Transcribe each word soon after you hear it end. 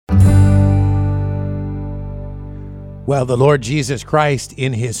Well, the Lord Jesus Christ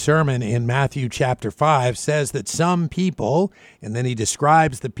in his sermon in Matthew chapter 5 says that some people, and then he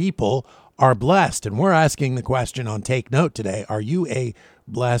describes the people, are blessed. And we're asking the question on Take Note today, are you a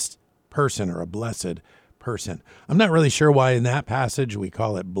blessed person or a blessed person? I'm not really sure why in that passage we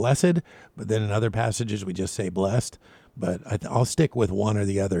call it blessed, but then in other passages we just say blessed. But I'll stick with one or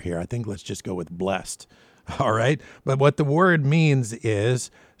the other here. I think let's just go with blessed. All right. But what the word means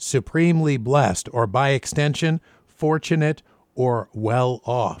is supremely blessed, or by extension, fortunate or well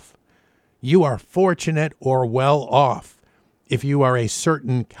off. You are fortunate or well off if you are a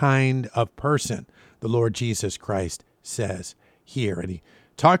certain kind of person, the Lord Jesus Christ says here. And he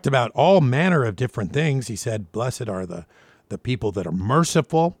talked about all manner of different things. He said, blessed are the people that are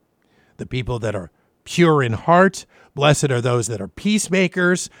merciful, the people that are pure in heart. Blessed are those that are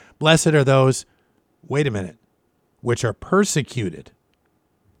peacemakers. Blessed are those, wait a minute, which are persecuted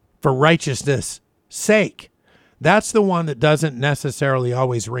for righteousness' sake. That's the one that doesn't necessarily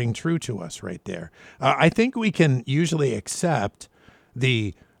always ring true to us right there. I think we can usually accept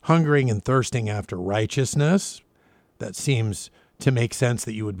the hungering and thirsting after righteousness. That seems to make sense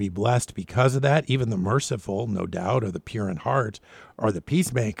that you would be blessed because of that. Even the merciful, no doubt, or the pure in heart, or the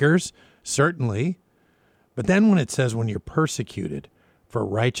peacemakers, certainly. But then when it says when you're persecuted for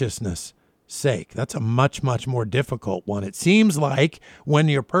righteousness' sake, that's a much, much more difficult one. It seems like when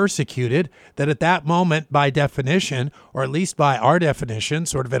you're persecuted, that at that moment, by definition, or at least by our definition,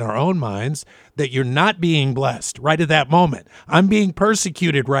 sort of in our own minds, that you're not being blessed right at that moment. I'm being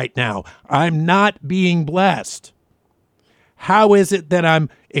persecuted right now. I'm not being blessed. How is it that I'm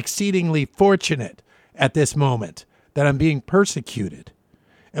exceedingly fortunate at this moment, that I'm being persecuted?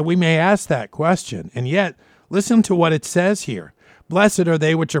 And we may ask that question, and yet listen to what it says here. Blessed are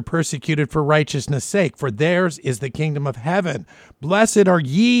they which are persecuted for righteousness' sake, for theirs is the kingdom of heaven. Blessed are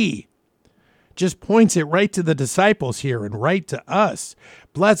ye. Just points it right to the disciples here and right to us.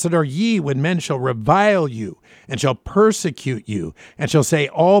 Blessed are ye when men shall revile you and shall persecute you and shall say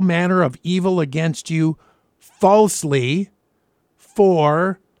all manner of evil against you falsely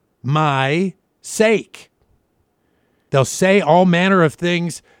for my sake. They'll say all manner of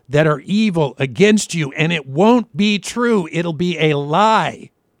things that are evil against you, and it won't be true. It'll be a lie.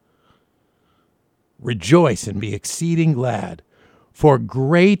 Rejoice and be exceeding glad, for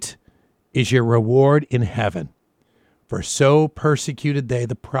great is your reward in heaven. For so persecuted they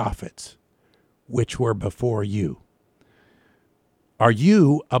the prophets which were before you. Are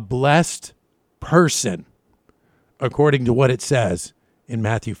you a blessed person, according to what it says in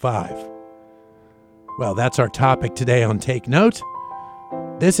Matthew 5? Well, that's our topic today on Take Note.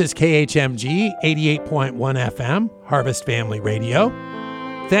 This is KHMG 88.1 FM, Harvest Family Radio.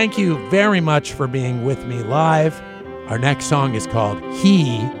 Thank you very much for being with me live. Our next song is called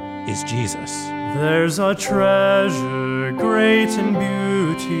He is Jesus. There's a treasure great in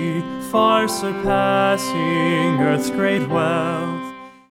beauty, far surpassing earth's great wealth.